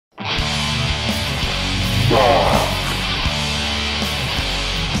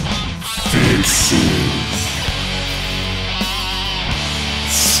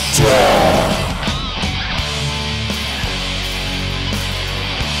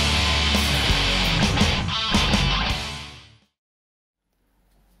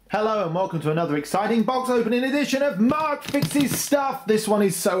Hello and welcome to another exciting box opening edition of Mark Fixes Stuff. This one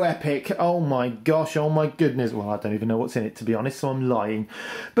is so epic. Oh my gosh, oh my goodness. Well, I don't even know what's in it, to be honest, so I'm lying.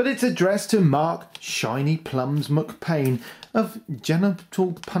 But it's addressed to Mark Shiny Plums McPain of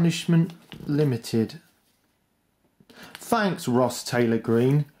Genital Punishment Limited. Thanks, Ross Taylor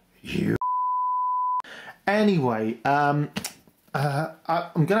Green. You. Anyway, I'm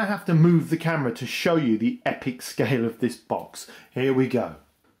going to have to move the camera to show you the epic scale of this box. Here we go.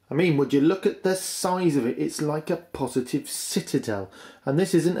 I mean, would you look at the size of it? It's like a positive citadel. And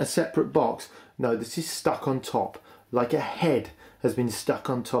this isn't a separate box. No, this is stuck on top. Like a head has been stuck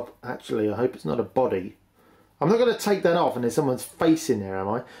on top. Actually, I hope it's not a body. I'm not going to take that off and there's someone's face in there, am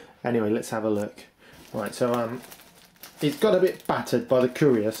I? Anyway, let's have a look. Right, so it's got a bit battered by the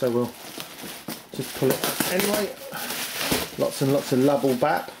courier, so we'll just pull it up. Anyway, lots and lots of lubble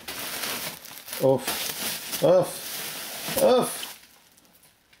bap. Oof, oof, oof.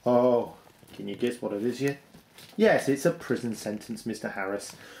 Oh, can you guess what it is yet? Yes, it's a prison sentence, Mr.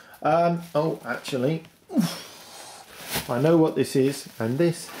 Harris. Oh, actually, I know what this is, and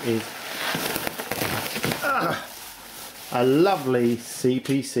this is a lovely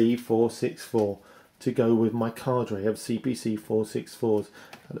CPC 464 to go with my cadre of CPC 464s.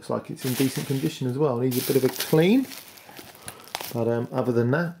 That looks like it's in decent condition as well. Needs a bit of a clean, but other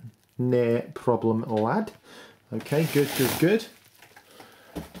than that, no problem, lad. Okay, good, good, good.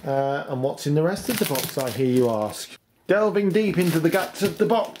 And what's in the rest of the box, I hear you ask? Delving deep into the guts of the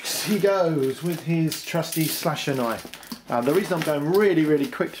box he goes with his trusty slasher knife. The reason I'm going really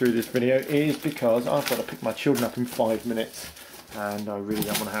quick through this video is because I've got to pick my children up in 5 minutes and I really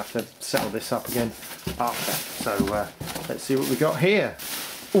don't want to have to settle this up again after. So let's see what we got here.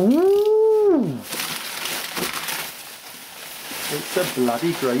 Ooh! It's a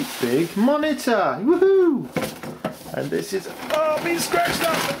bloody great big monitor! Woohoo! And this is, oh, been scratched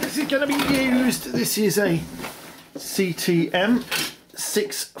up, but this is going to be used. This is a CTM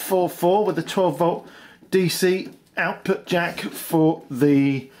 644 with a 12 volt DC output jack for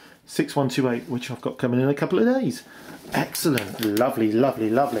the 6128, which I've got coming in a couple of days. Excellent, lovely, lovely,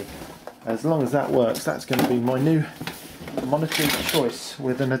 lovely. As long as that works, that's going to be my new monitor of choice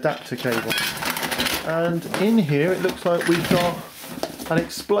with an adapter cable. And in here, it looks like we've got an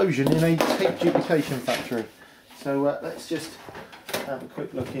explosion in a tape duplication factory. So let's just have a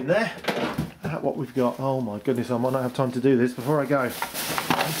quick look in there at what we've got. Oh my goodness, I might not have time to do this before I go.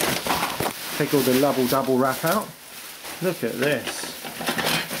 Take all the lubble double wrap out. Look at this.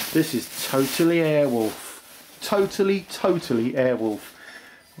 This is totally Airwolf. Totally Airwolf.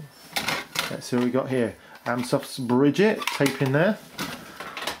 Let's see what we got here. Amsoft's Bridget, tape in there.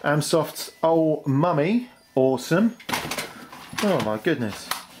 Amsoft's Old Mummy, awesome. Oh my goodness.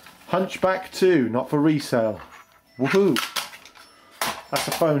 Hunchback 2, not for resale. Woohoo! That's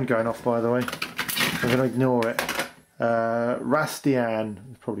a phone going off, by the way. I'm going to ignore it. Rastian,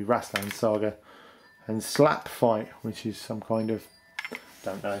 probably Rastland Saga, and Slap Fight, which is some kind of,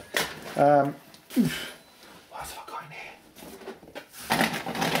 don't know. What have I got in here?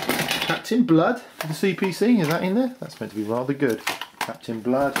 Captain Blood for the CPC. Is that in there? That's meant to be rather good. Captain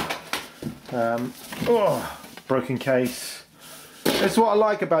Blood. Oh, broken case. That's what I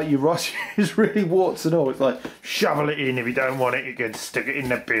like about you, Ross. It's really warts and all. It's like, shovel it in. If you don't want it, you can stick it in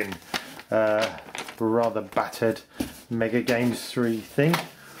the bin. Rather battered Mega Games 3 thing.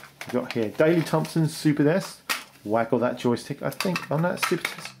 We've got here Daley Thompson's Super Test. Waggle that joystick. I think on that Super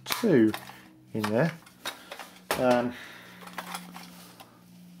Test 2 in there.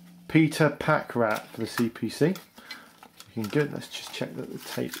 Peter Pack Rat for the CPC. Looking good. Let's just check that the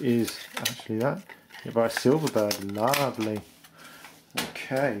tape is actually that. Hit by Silverbird. Lovely.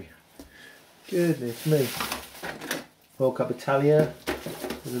 Okay, goodness me. World Cup Italia,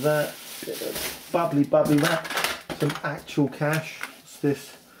 look at that, bit of bubbly wrap, some actual cash. What's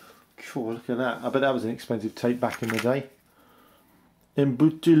this? Cool, look at that. I bet that was an expensive tape back in the day.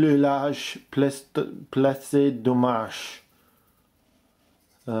 Embouteillage placé dommage.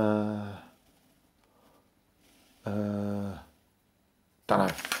 Don't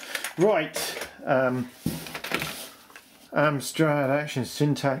know. Right. Amstrad Action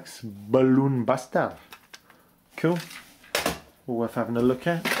Syntax Balloon Buster. Cool. All worth having a look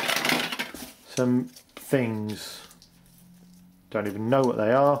at. Some things. Don't even know what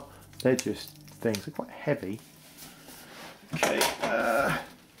they are. They're just things. They're quite heavy. Okay. I'll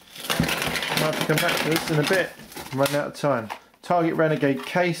have to come back to this in a bit. I'm running out of time. Target Renegade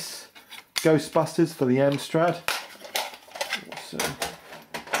case. Ghostbusters for the Amstrad. Awesome.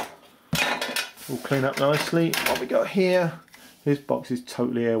 All clean up nicely. What we got here? This box is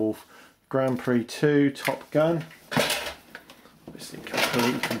totally Airwolf. Grand Prix 2, Top Gun. Obviously comes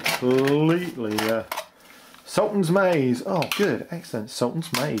completely. Sultan's Maze. Oh, good, excellent.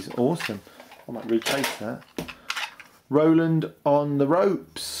 Sultan's Maze, awesome. I might replace that. Roland on the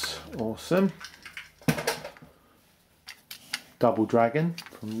Ropes, awesome. Double Dragon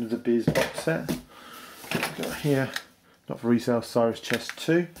from the Biz box set. Got here, not for resale, Cyrus Chess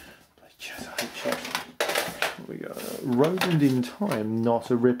 2. Chess, I hate chess. What we got? Roland in Time, not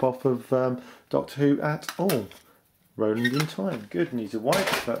a rip-off of Doctor Who at all. Roland in Time, good, needs a wipe,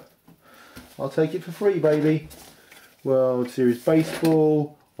 but I'll take it for free, baby. World Series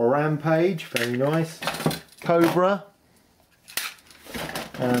Baseball, Rampage, very nice. Cobra.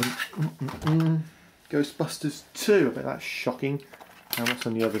 Ghostbusters 2, I bet that's shocking. And what's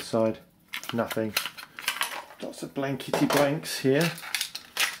on the other side? Nothing. Lots of blankety blanks here.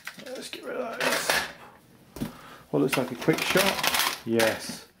 Let's get rid of those. What looks like a quick shot?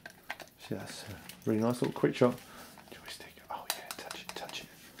 Yes. See, that's a really nice little quick shot. Joystick. Oh yeah, touch it.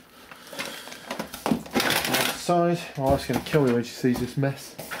 Outside. Oh, that's going to kill me when she sees this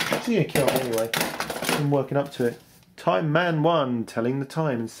mess. She's going to kill me anyway. I'm working up to it. Time Man 1, telling the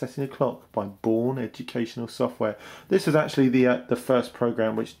time and setting a clock by Bourne Educational Software. This was actually the first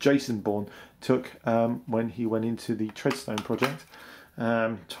program which Jason Bourne took when he went into the Treadstone project.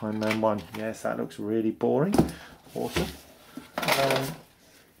 Time Man 1, yes, that looks really boring. Awesome.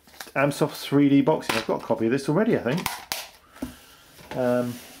 Amsoft 3D boxing. I've got a copy of this already, I think.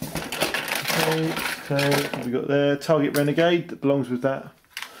 Okay, so what have we got there? Target Renegade that belongs with that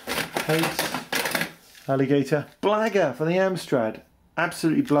case. Alligator. Blagger for the Amstrad.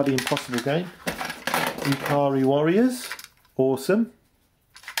 Absolutely bloody impossible game. Ikari Warriors. Awesome.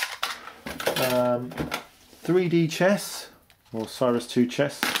 3D chess. Or Cyrus 2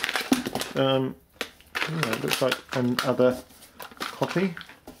 chess. Yeah, it looks like another copy.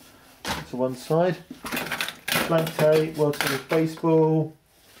 To one side. Blank tape. World Series Baseball.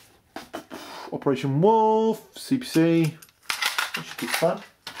 Operation Wolf. CPC. That should be fun.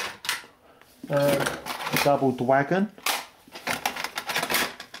 Double Dragon.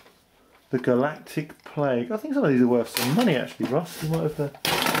 The Galactic Plague. I think some of these are worth some money actually, Ross. You might have a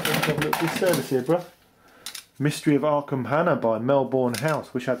little disservice here, bruh. Mystery of Arkham Hannah by Melbourne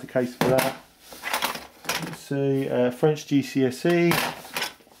House. Wish I had the case for that. Let's see. French GCSE.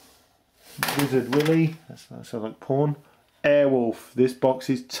 Wizard Willy. That sounds like porn. Airwolf. This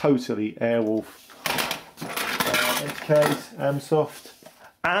box is totally Airwolf. Next case. Amsoft.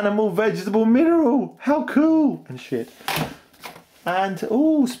 Animal, vegetable, mineral. How cool and shit. And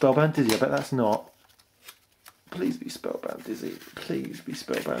oh, Spellbound Dizzy. I bet that's not. Please be Spellbound Dizzy. Please be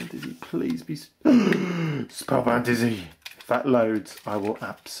Spellbound Dizzy. Please be Spellbound Dizzy. If that loads, I will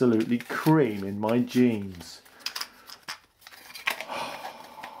absolutely cream in my jeans.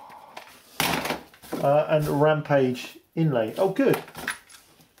 And Rampage inlay. Oh, good.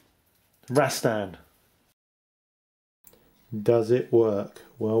 Rastan. Does it work?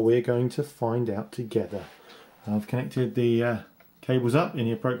 Well, we're going to find out together. I've connected the cables up in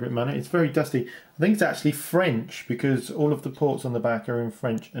the appropriate manner. It's very dusty. I think it's actually French because all of the ports on the back are in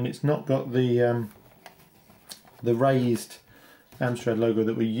French, and it's not got the raised Amstrad logo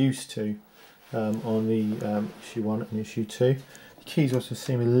that we're used to on the issue 1 and issue 2. The keys also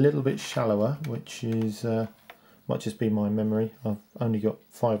seem a little bit shallower, which is might just be my memory. I've only got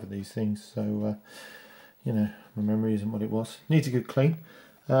 5 of these things, so you know, my memory isn't what it was. Needs a good clean,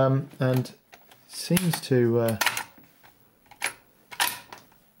 and seems to.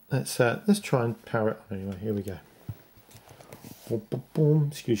 Let's try and power it on anyway. Here we go. Boom, boom, boom.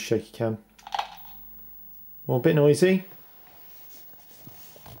 Excuse shaky cam. Well, a bit noisy,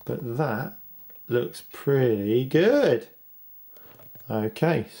 but that looks pretty good.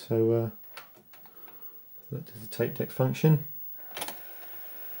 Okay, so that does the tape deck function.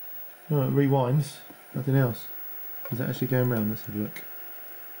 Oh, it rewinds. Nothing else. Is that actually going round? Let's have a look.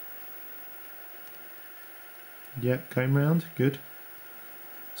 Yep, going round. Good.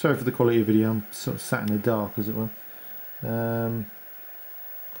 Sorry for the quality of video. I'm sort of sat in the dark, as it were.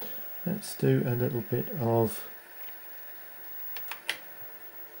 Let's do a little bit of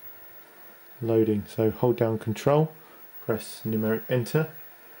loading. So hold down Control, press numeric Enter,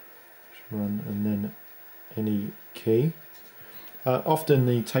 run, and then any key. Often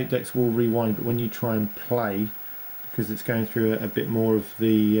the tape decks will rewind, but when you try and play, because it's going through a bit more of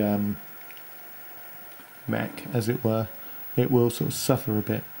the mech, as it were, it will sort of suffer a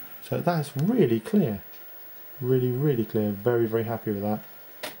bit. So that's really clear. Really, really clear. Very, very happy with that.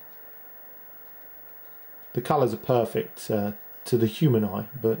 The colours are perfect to the human eye,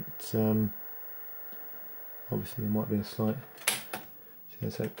 but obviously there might be a slight...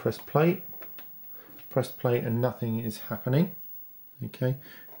 So press play, and nothing is happening. Okay,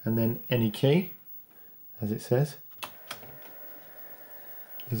 and then any key, as it says.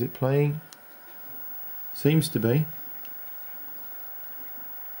 Is it playing? Seems to be.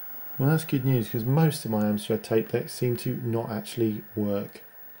 Well, that's good news, because most of my Amstrad tape decks seem to not actually work.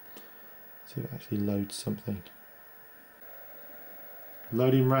 Let's see if it actually loads something.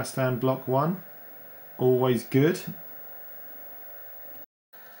 Loading Rastan block 1. Always good.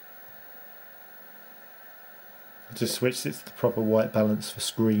 I just switched it to the proper white balance for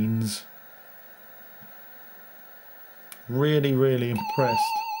screens. Really, really impressed.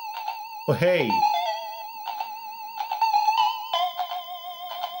 Oh, hey!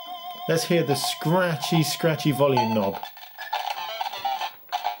 Let's hear the scratchy, scratchy volume knob.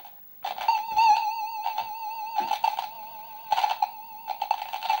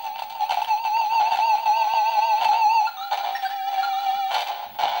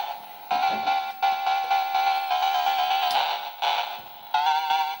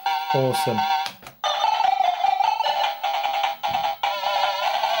 Awesome.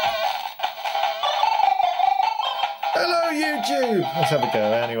 Hello YouTube! Let's have a go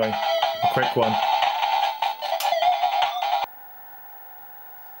anyway. A quick one.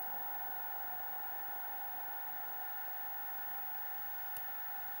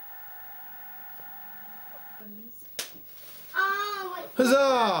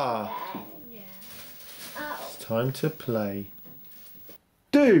 Huzzah! It's time to play.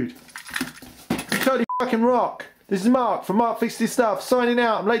 Dude! Totally fucking rock! This is Mark from Mark Fixes His Stuff, signing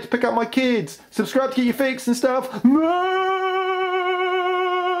out. I'm late to pick up my kids. Subscribe to get your fix and stuff.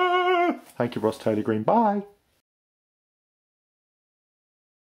 Thank you, Ross Taylor Green. Bye.